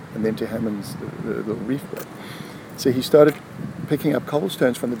 and then to Hammond's, the little reef bed. So he started picking up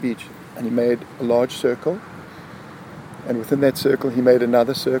cobblestones from the beach, and he made a large circle, and within that circle he made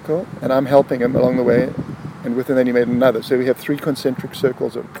another circle, and I'm helping him along the way, and within that he made another. So we have large concentric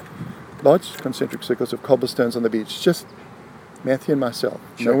circles of cobblestones on the beach, just Matthew and myself.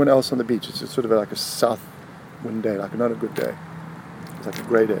 Sure. No one else on the beach. It's just sort of like a south wind day, like not a good day. It's like a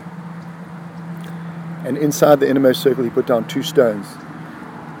grey day. And inside the innermost circle he put down 2 stones.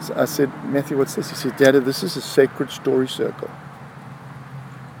 So I said, Matthew, what's this? He said, Dada, this is a sacred story circle.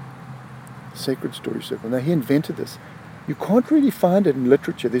 Sacred story circle. Now he invented this. You can't really find it in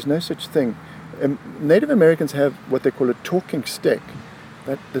literature. There's no such thing. Native Americans have what they call a talking stick.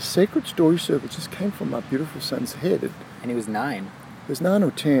 But the sacred story circle just came from my beautiful son's head. And he was 9. He was 9 or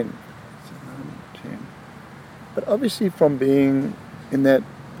 10. 9 or 10. But obviously from being in that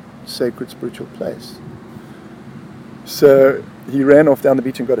sacred spiritual place. So he ran off down the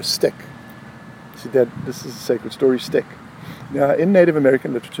beach and got a stick. He said, Dad, this is a sacred story stick. Now, in Native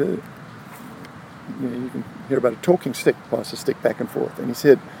American literature, you can hear about a talking stick, pass a stick back and forth. And he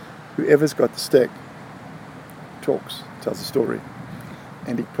said, whoever's got the stick tells a story,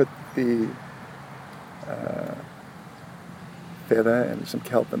 and he put the feather and some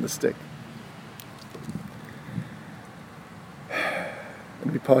kelp in the stick.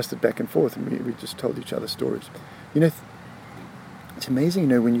 And we passed it back and forth, and we just told each other stories. It's amazing,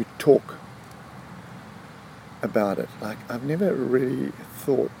 when you talk about it. Like, I've never really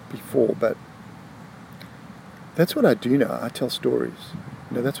thought before, but that's what I do now. I tell stories.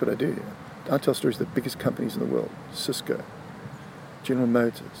 That's what I do. I tell stories of the biggest companies in the world: Cisco, General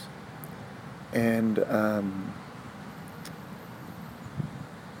Motors, and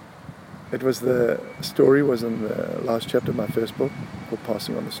the story was in the last chapter of my first book called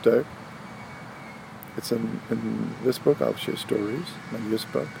Passing on the Stove. It's in this book. I'll share stories, my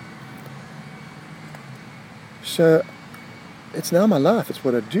newest book. So it's now my life. It's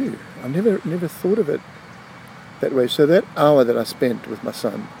what I do. I've never thought of it that way. So that hour that I spent with my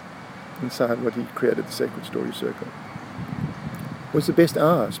son inside what he created, the Sacred Story Circle, was the best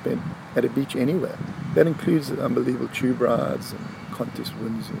hour I spent at a beach anywhere. That includes the unbelievable tube rides and contest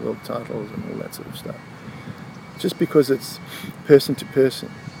wins and world titles and all that sort of stuff. Just because it's person to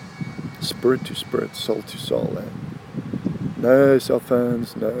person, spirit to spirit, soul to soul, and no cell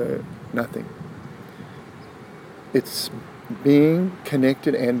phones, no nothing. It's being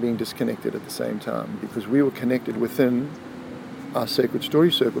connected and being disconnected at the same time, because we were connected within our Sacred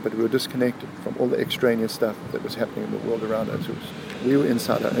Story Circle, but we were disconnected from all the extraneous stuff that was happening in the world around us. We were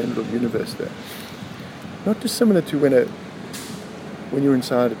inside our own little universe there. Not dissimilar to when you're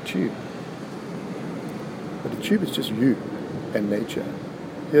inside a tube. But the tube is just you and nature.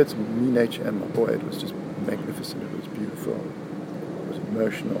 Here it's me, nature, and my boy. It was just magnificent. It was beautiful. It was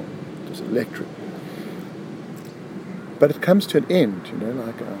emotional. It was electric. But it comes to an end,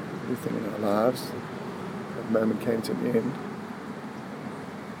 like everything in our lives. That moment came to an end.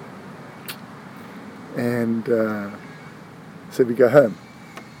 And so we go home.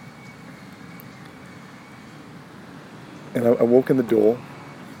 And I walk in the door,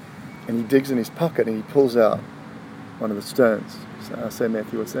 and he digs in his pocket and he pulls out one of the stones. So I say,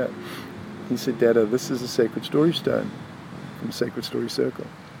 Matthew, what's that? He said, Dada, this is a Sacred Story stone from Sacred Story Circle.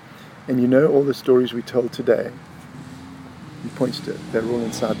 And all the stories we told today, he points to it, they're all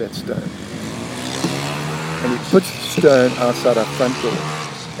inside that stone. And he puts the stone outside our front door,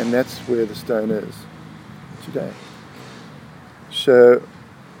 and that's where the stone is today. So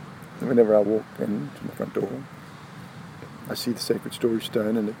whenever I walk into my front door, I see the Sacred Story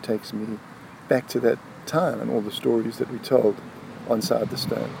stone, and it takes me back to that time and all the stories that we told inside the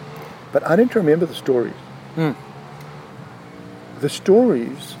stone. But I didn't remember the stories. The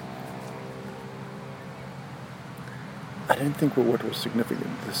stories, I don't think were what was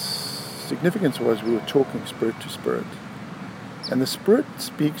significant. The significance was we were talking spirit to spirit. And the spirit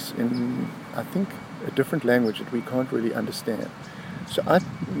speaks in, I think, a different language that we can't really understand. So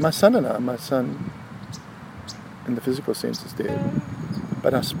my son in the physical sense is dead,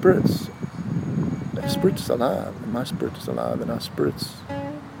 but our spirit is alive, and my spirit is alive, and our spirit's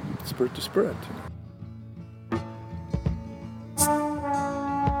spirit to spirit.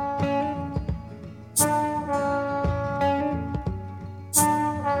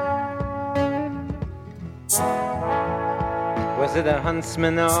 Was it a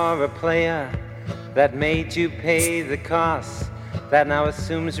huntsman or a player that made you pay the cost, that now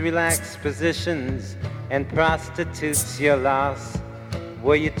assumes relaxed positions and prostitutes your loss?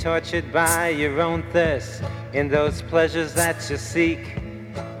 Were you tortured by your own thirst in those pleasures that you seek,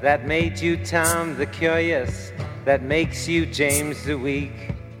 that made you Tom the Curious, that makes you James the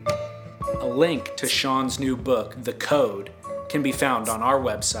Weak? A link to Shaun's new book, The Code, can be found on our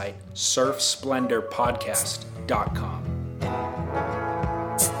website, surfsplendorpodcast.com.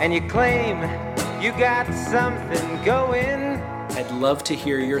 And you claim you got something going. I'd love to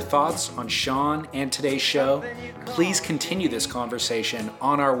hear your thoughts on Shaun and today's show. Please continue this conversation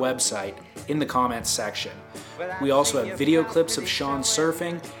on our website in the comments section. We also have video clips of Shaun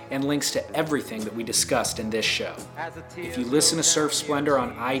surfing and links to everything that we discussed in this show. If you listen to Surf Splendor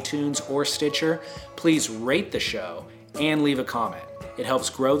on iTunes or Stitcher, please rate the show and leave a comment. It helps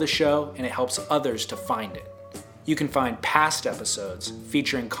grow the show and it helps others to find it. You can find past episodes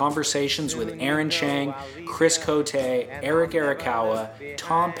featuring conversations with Aaron Chang, Chris Cote, Eric Arakawa,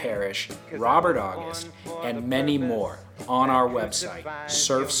 Tom Parrish, Robert August, and many more on our website,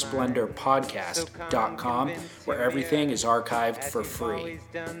 surfsplendorpodcast.com, where everything is archived for free.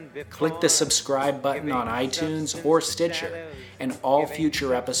 Click the subscribe button on iTunes or Stitcher, and all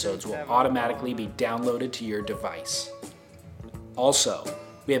future episodes will automatically be downloaded to your device. Also,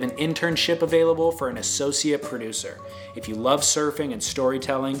 we have an internship available for an associate producer. If you love surfing and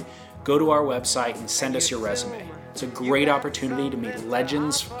storytelling, go to our website and send us your resume. It's a great opportunity to meet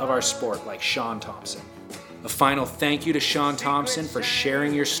legends of our sport like Shaun Tomson. A final thank you to Shaun Tomson for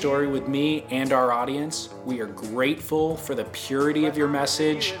sharing your story with me and our audience. We are grateful for the purity of your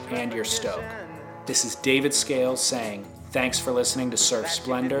message and your stoke. This is David Scales saying, thanks for listening to Surf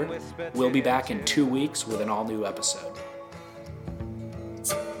Splendor. We'll be back in 2 weeks with an all-new episode.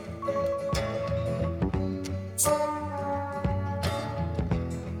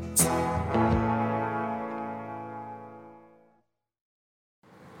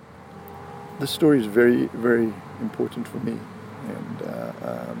 This story is very, very important for me, and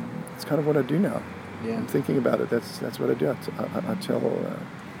it's kind of what I do now. Yeah. I'm thinking about it. That's what I do.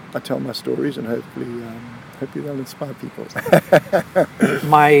 I tell my stories, and hopefully they'll inspire people.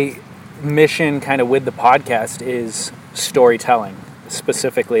 My mission kind of with the podcast is storytelling.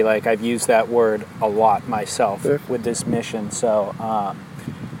 Specifically, like I've used that word a lot myself with this mission. So,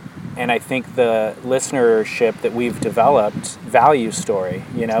 and I think the listenership that we've developed values story.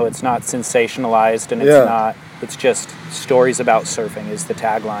 You know, it's not sensationalized, and it's just stories about surfing is the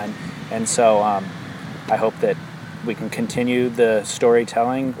tagline. And so I hope that we can continue the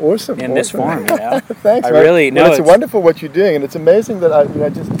storytelling in this form. You know? Thanks, man. It's wonderful what you're doing, and it's amazing that I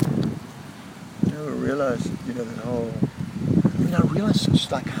just never realized, that whole. I realized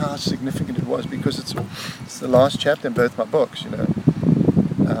just like how significant it was, because it's the last chapter in both my books, and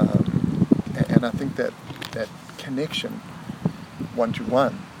I think that connection,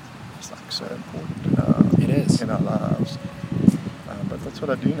 one-to-one, is like so important. It is in our lives, but that's what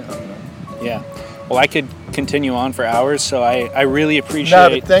I do now. Yeah. Well, I could continue on for hours, so I really appreciate. No,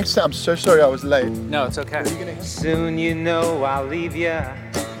 but thanks. I'm so sorry I was late. No, it's okay. Soon I'll leave you,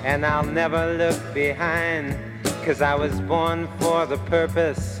 and I'll never look behind. 'Cause I was born for the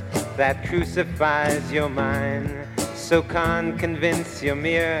purpose that crucifies your mind. So convince your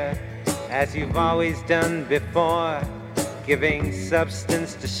mirror, as you've always done before, giving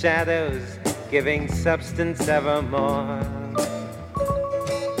substance to shadows, giving substance evermore.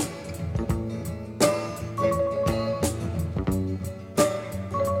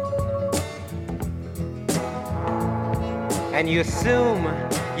 And you assume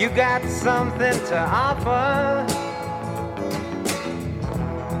you got something to offer,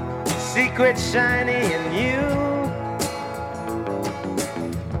 secret shiny in you.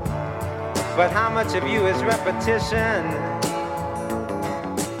 But how much of you is repetition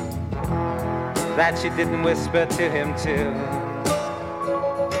that you didn't whisper to him too?